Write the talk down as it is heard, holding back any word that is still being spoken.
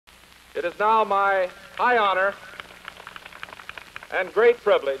It is now my high honor and great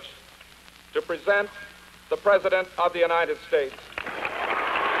privilege to present the President of the United States.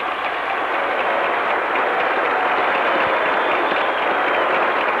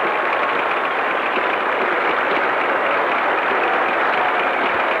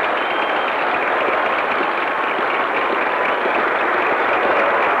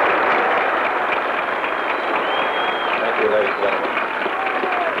 Thank you, ladies and gentlemen.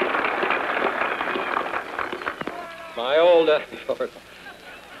 My old,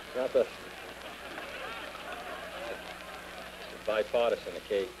 not the bipartisan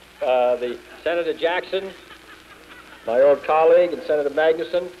occasion. The Senator Jackson, my old colleague, and Senator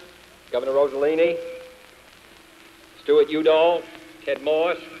Magnuson, Governor Rossellini, Stuart Udall, Ted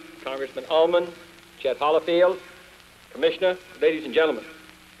Morse, Congressman Ullman, Chet Hollifield, Commissioner, ladies and gentlemen.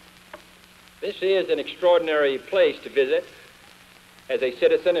 This is an extraordinary place to visit as a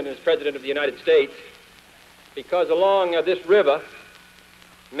citizen and as President of the United States, because along this river,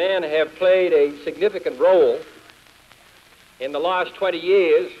 men have played a significant role in the last 20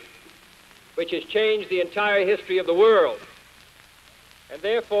 years, which has changed the entire history of the world. And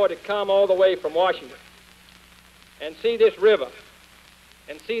therefore, to come all the way from Washington and see this river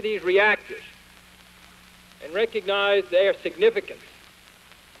and see these reactors and recognize their significance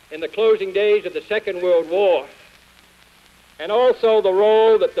in the closing days of the Second World War, and also the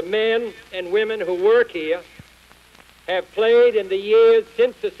role that the men and women who work here have played in the years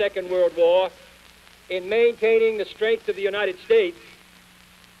since the Second World War in maintaining the strength of the United States,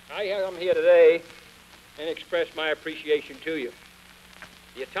 I am here today and express my appreciation to you.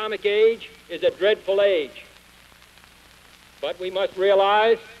 The atomic age is a dreadful age, but we must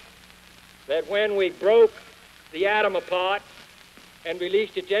realize that when we broke the atom apart and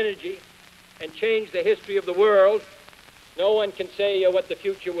released its energy and changed the history of the world, no one can say what the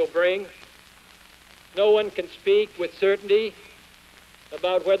future will bring. No one can speak with certainty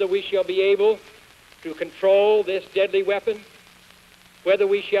about whether we shall be able to control this deadly weapon, whether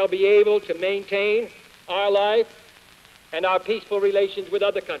we shall be able to maintain our life and our peaceful relations with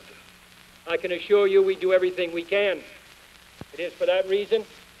other countries. I can assure you we do everything we can. It is for that reason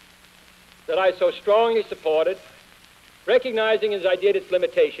that I so strongly supported, recognizing as I did its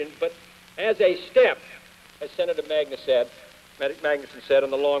limitations, but as a step, as Senator Magnuson said, on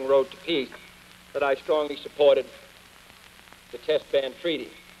the long road to peace, that I strongly supported the test ban treaty.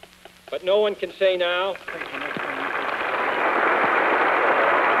 But no one can say now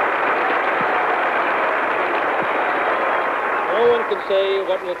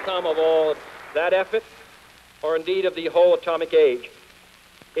what will come of all that effort, or indeed of the whole atomic age.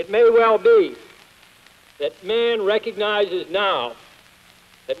 It may well be that man recognizes now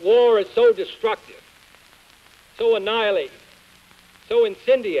that war is so destructive, so annihilating, so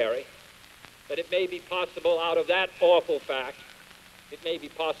incendiary, that it may be possible out of that awful fact, it may be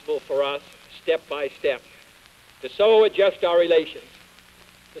possible for us, step by step, to so adjust our relations,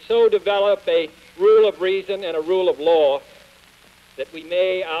 to so develop a rule of reason and a rule of law that we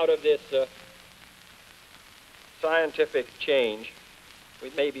may, out of this scientific change,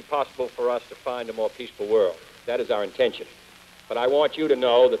 it may be possible for us to find a more peaceful world. That is our intention. But I want you to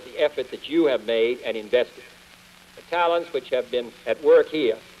know that the effort that you have made and invested, the talents which have been at work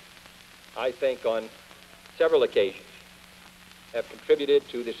here, I think on several occasions, have contributed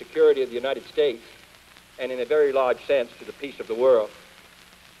to the security of the United States and in a very large sense to the peace of the world.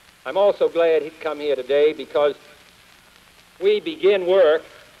 I'm also glad he'd come here today because we begin work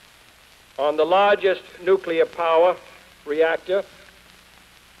on the largest nuclear power reactor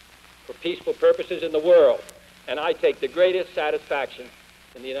for peaceful purposes in the world. And I take the greatest satisfaction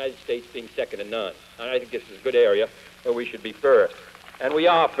in the United States being second to none. And I think this is a good area where we should be first. And we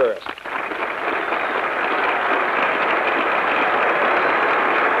are first.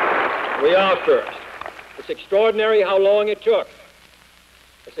 We are first. It's extraordinary how long it took.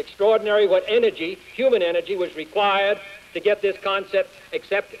 It's extraordinary what energy, human energy, was required to get this concept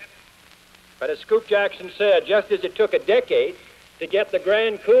accepted. But as Scoop Jackson said, just as it took a decade to get the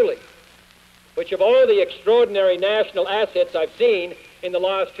Grand Coulee, which of all the extraordinary national assets I've seen in the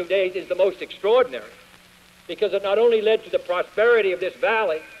last 2 days is the most extraordinary, because it not only led to the prosperity of this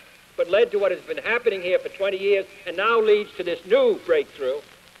valley, but led to what has been happening here for 20 years and now leads to this new breakthrough.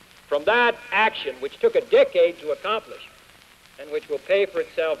 From that action, which took a decade to accomplish, and which will pay for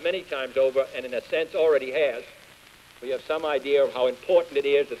itself many times over, and in a sense already has, we have some idea of how important it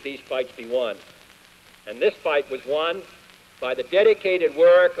is that these fights be won. And this fight was won by the dedicated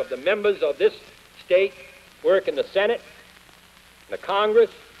work of the members of this state, work in the Senate, the Congress,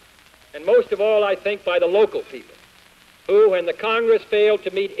 and most of all, I think, by the local people. who, when the Congress failed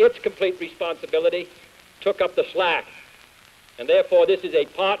to meet its complete responsibility, took up the slack. And therefore, this is a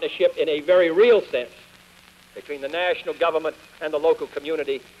partnership in a very real sense between the national government and the local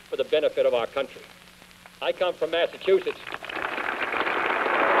community for the benefit of our country. I come from Massachusetts.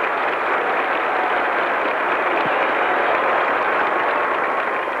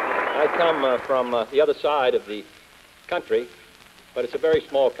 I come from the other side of the country, but it's a very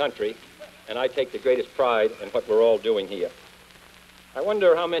small country, and I take the greatest pride in what we're all doing here. I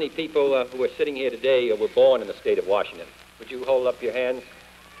wonder how many people who are sitting here today were born in the state of Washington. Would you hold up your hands?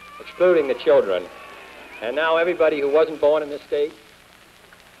 Excluding the children. And now everybody who wasn't born in this state?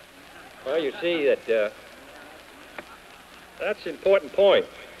 Well, you see that that's an important point.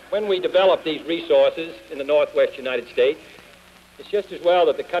 When we develop these resources in the Northwest United States, it's just as well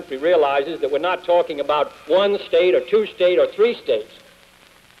that the country realizes that we're not talking about one state or two states or three states.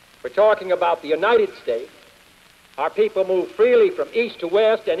 We're talking about the United States. Our people move freely from east to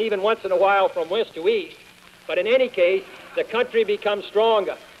west and even once in a while from west to east. But in any case, the country becomes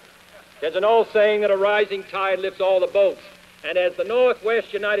stronger. There's an old saying that a rising tide lifts all the boats. And as the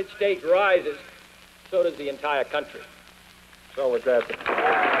Northwest United States rises, so does the entire country. So we're glad to...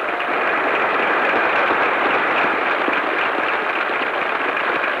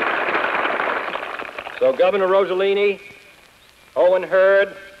 So Governor Rossellini, Owen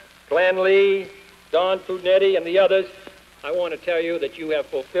Hurd, Glenn Lee, Don Fudinetti, and the others, I want to tell you that you have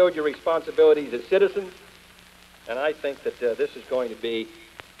fulfilled your responsibilities as citizens, and I think that this is going to be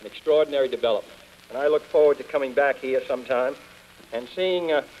an extraordinary development. And I look forward to coming back here sometime and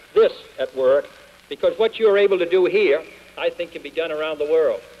seeing this at work, because what you're able to do here, I think, can be done around the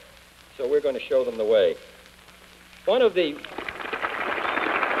world. So we're going to show them the way. One of the...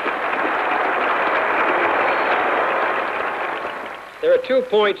 There are 2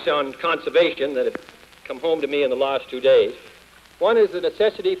 points on conservation that have come home to me in the last 2 days. One is the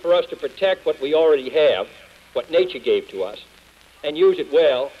necessity for us to protect what we already have, what nature gave to us, and use it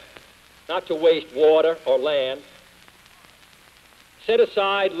well, not to waste water or land. Set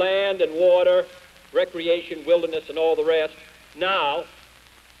aside land and water, recreation, wilderness, and all the rest now,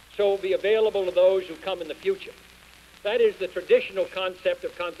 so it will be available to those who come in the future. That is the traditional concept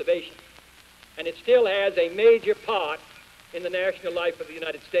of conservation, and it still has a major part in the national life of the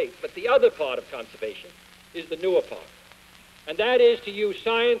United States. But the other part of conservation is the newer part, and that is to use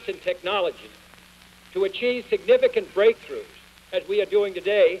science and technology to achieve significant breakthroughs, as we are doing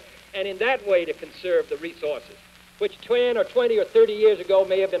today, and in that way to conserve the resources, which 10 or 20 or 30 years ago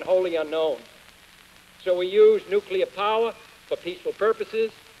may have been wholly unknown. So we use nuclear power for peaceful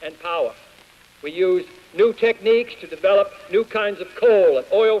purposes and power. We use new techniques to develop new kinds of coal and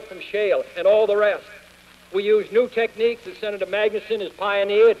oil from shale and all the rest. We use new techniques that Senator Magnuson has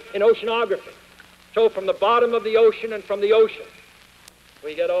pioneered in oceanography. So from the bottom of the ocean and from the ocean,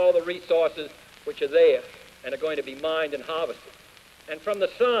 we get all the resources which are there and are going to be mined and harvested. And from the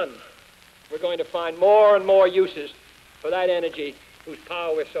sun, we're going to find more and more uses for that energy whose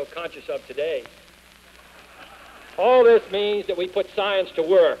power we're so conscious of today. All this means that we put science to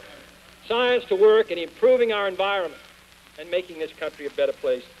work in improving our environment and making this country a better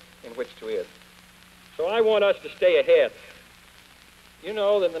place in which to live. So I want us to stay ahead. You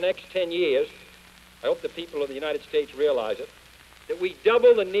know that in the next 10 years, I hope the people of the United States realize it, that we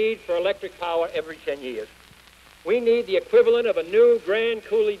double the need for electric power every 10 years. We need the equivalent of a new Grand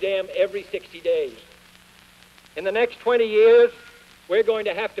Coulee Dam every 60 days. In the next 20 years, we're going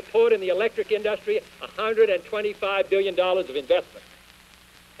to have to put in the electric industry $125 billion of investment.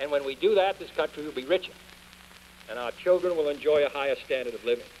 And when we do that, this country will be richer, and our children will enjoy a higher standard of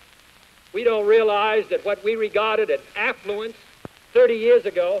living. We don't realize that what we regarded as affluence 30 years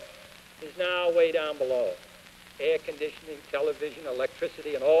ago is now way down below. Air conditioning, television,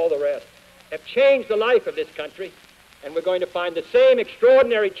 electricity, and all the rest have changed the life of this country, and we're going to find the same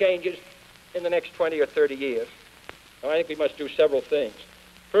extraordinary changes in the next 20 or 30 years. Now, I think we must do several things.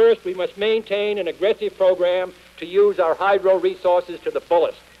 First, we must maintain an aggressive program to use our hydro resources to the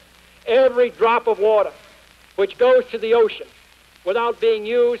fullest. Every drop of water which goes to the ocean without being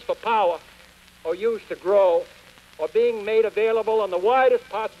used for power or used to grow or being made available on the widest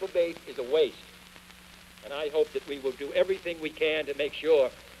possible base is a waste. And I hope that we will do everything we can to make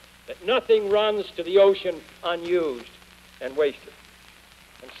sure that nothing runs to the ocean unused and wasted.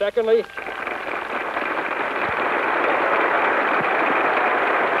 And secondly,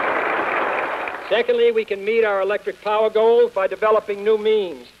 we can meet our electric power goals by developing new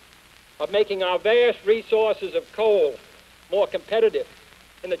means of making our vast resources of coal more competitive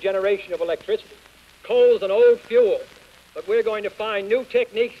in the generation of electricity. Coal is an old fuel, but we're going to find new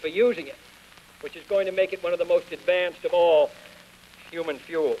techniques for using it. which is going to make it one of the most advanced of all human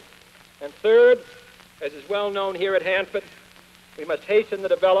fuels. And third, as is well known here at Hanford, we must hasten the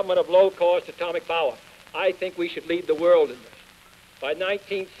development of low-cost atomic power. I think we should lead the world in this. By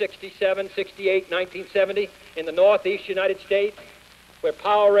 1967, 68, 1970, in the Northeast United States, where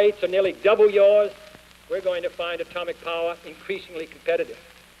power rates are nearly double yours, we're going to find atomic power increasingly competitive.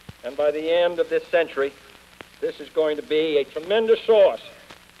 And by the end of this century, this is going to be a tremendous source.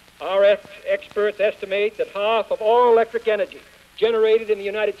 Our experts estimate that half of all electric energy generated in the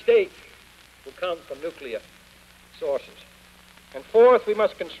United States will come from nuclear sources. And fourth, we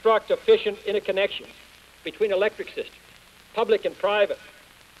must construct efficient interconnections between electric systems, public and private,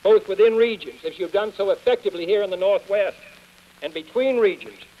 both within regions, as you've done so effectively here in the Northwest, and between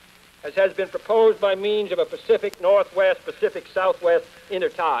regions, as has been proposed by means of a Pacific Northwest, Pacific Southwest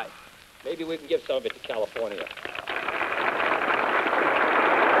intertie. Maybe we can give some of it to California.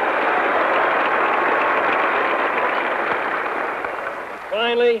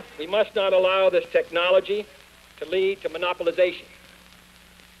 Finally, we must not allow this technology to lead to monopolization,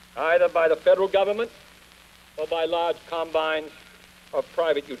 either by the federal government or by large combines of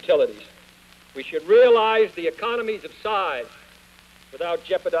private utilities. We should realize the economies of size without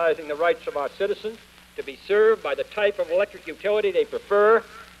jeopardizing the rights of our citizens to be served by the type of electric utility they prefer,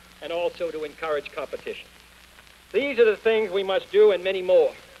 and also to encourage competition. These are the things we must do, and many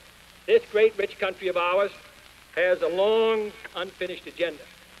more. This great rich country of ours has a long unfinished agenda,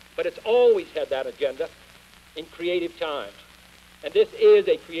 but it's always had that agenda in creative times. And this is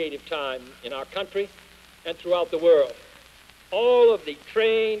a creative time in our country and throughout the world. All of the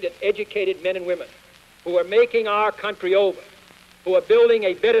trained and educated men and women who are making our country over, who are building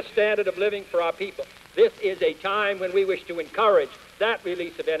a better standard of living for our people, this is a time when we wish to encourage that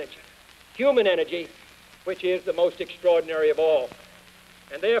release of energy, human energy, which is the most extraordinary of all.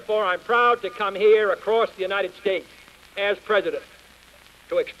 And therefore, I'm proud to come here across the United States as President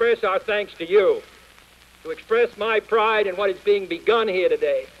to express our thanks to you, to express my pride in what is being begun here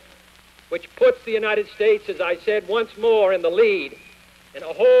today, which puts the United States, as I said, once more in the lead in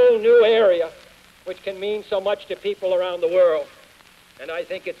a whole new area which can mean so much to people around the world. And I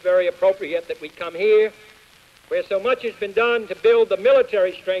think it's very appropriate that we come here where so much has been done to build the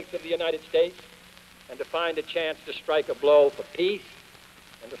military strength of the United States, and to find a chance to strike a blow for peace,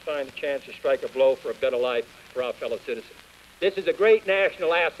 and to find a chance to strike a blow for a better life for our fellow citizens. This is a great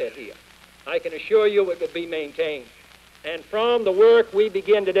national asset here. I can assure you it will be maintained. And from the work we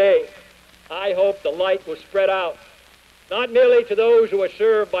begin today, I hope the light will spread out, not merely to those who are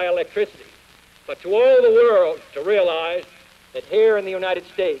served by electricity, but to all the world to realize that here in the United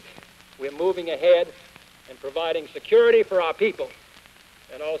States, we're moving ahead and providing security for our people,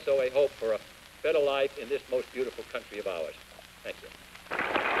 and also a hope for a better life in this most beautiful country of ours. Thank you.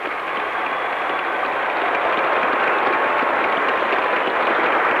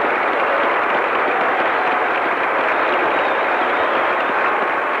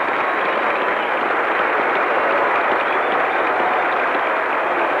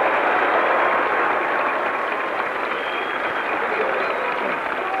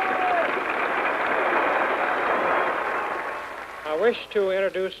 I wish to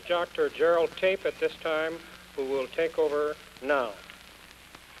introduce Dr. Gerald Tape at this time, who will take over now.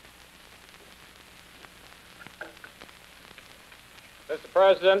 Mr.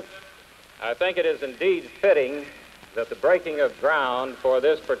 President, I think it is indeed fitting that the breaking of ground for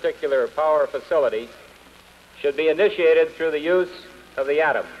this particular power facility should be initiated through the use of the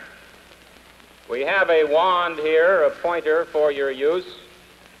atom. We have a wand here, a pointer for your use,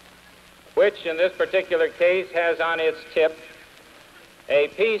 which in this particular case has on its tip a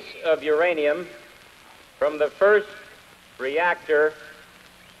piece of uranium from the first reactor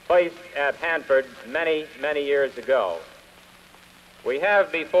placed at Hanford many, many years ago. We have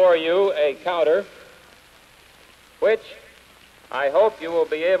before you a counter which I hope you will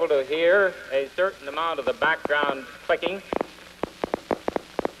be able to hear a certain amount of the background clicking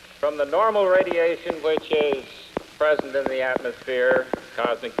from the normal radiation which is present in the atmosphere,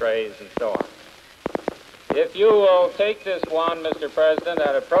 cosmic rays, and so on. If you will take this wand, Mr. President,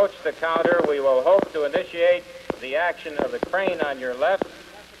 and approach the counter, we will hope to initiate the action of the crane on your left.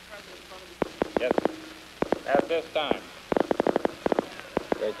 Yes, at this time.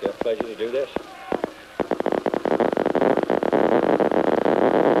 Great, Jeff. Pleasure to do this.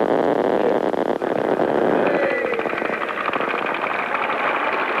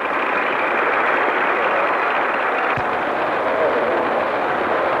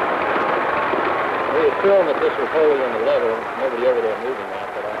 Film that this was wholly on the level. Nobody over there moving that,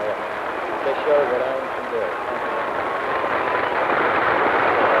 but this shows what Alan can do.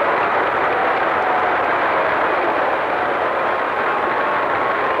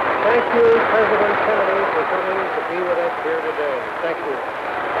 thank you, President Kennedy, for coming to be with us here today. Thank you.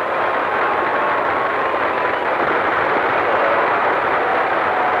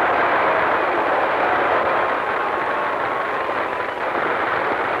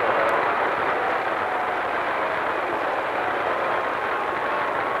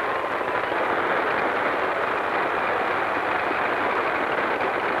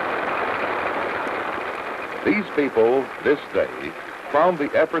 These people, this day, crown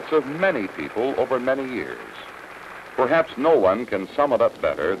the efforts of many people over many years. Perhaps no one can sum it up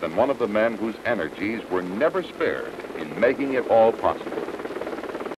better than one of the men whose energies were never spared in making it all possible.